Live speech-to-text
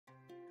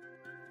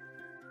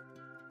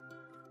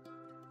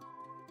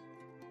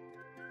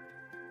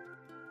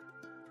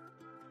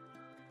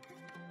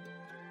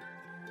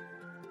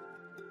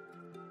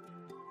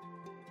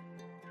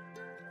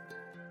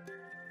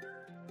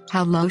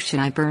How low should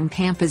I burn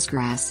Pampas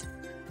grass?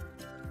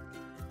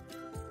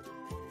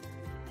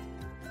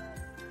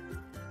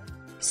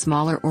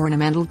 Smaller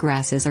ornamental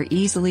grasses are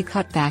easily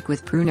cut back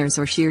with pruners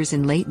or shears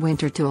in late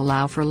winter to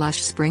allow for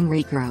lush spring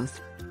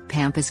regrowth.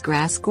 Pampas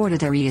grass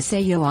Cortaderia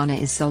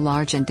selloana is so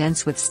large and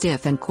dense with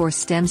stiff and coarse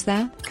stems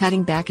that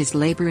cutting back is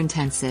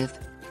labor-intensive.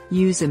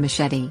 Use a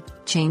machete,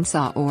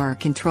 chainsaw or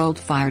controlled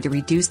fire to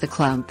reduce the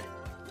clump.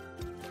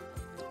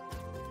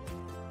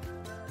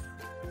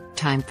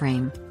 Time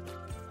frame.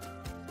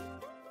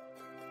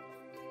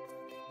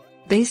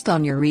 Based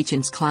on your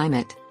region's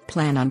climate,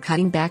 plan on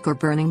cutting back or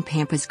burning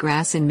Pampas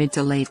grass in mid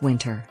to late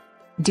winter.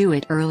 Do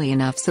it early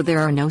enough so there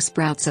are no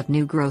sprouts of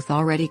new growth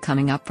already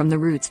coming up from the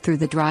roots through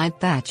the dried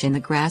thatch in the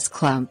grass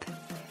clump.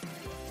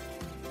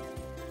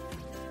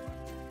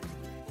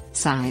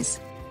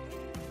 Size.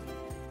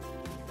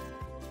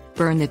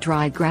 Burn the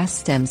dried grass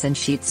stems and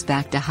sheets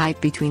back to height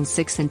between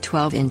 6 and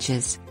 12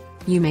 inches.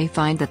 You may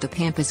find that the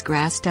Pampas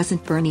grass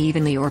doesn't burn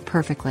evenly or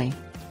perfectly.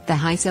 The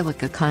high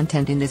silica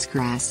content in this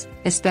grass,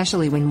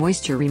 especially when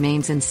moisture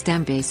remains in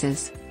stem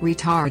bases,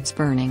 retards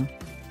burning.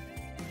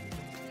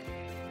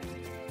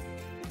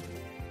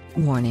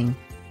 Warning.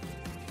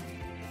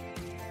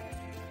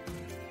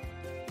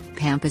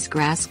 Pampas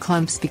grass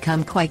clumps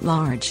become quite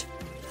large.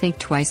 Think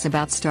twice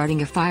about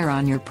starting a fire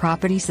on your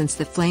property since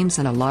the flames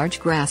on a large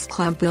grass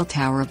clump will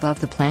tower above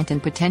the plant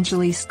and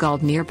potentially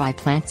scald nearby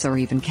plants or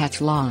even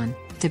catch lawn,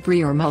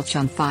 debris or mulch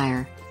on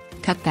fire.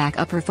 Cut back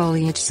upper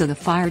foliage so the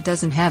fire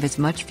doesn't have as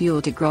much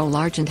fuel to grow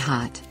large and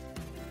hot.